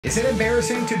Is it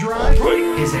embarrassing to drive?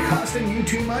 Is it costing you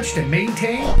too much to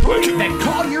maintain? Then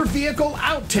call your vehicle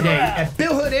out today at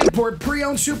Bill Hood Import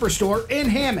Pre-Owned Superstore in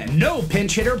Hammond. No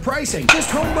pinch hitter pricing,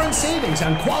 just home run savings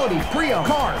on quality pre-owned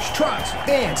cars, trucks,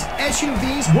 vans,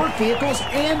 SUVs, work vehicles,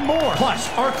 and more. Plus,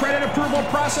 our credit approval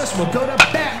process will go to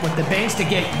bat with the banks to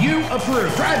get you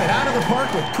approved. Drive it out of the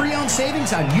park with pre-owned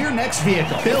savings on your next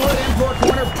vehicle. Bill Hood Import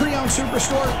Corner Pre-Owned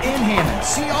Superstore in Hammond.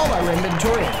 See all our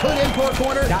inventory at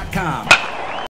hoodimportcorner.com.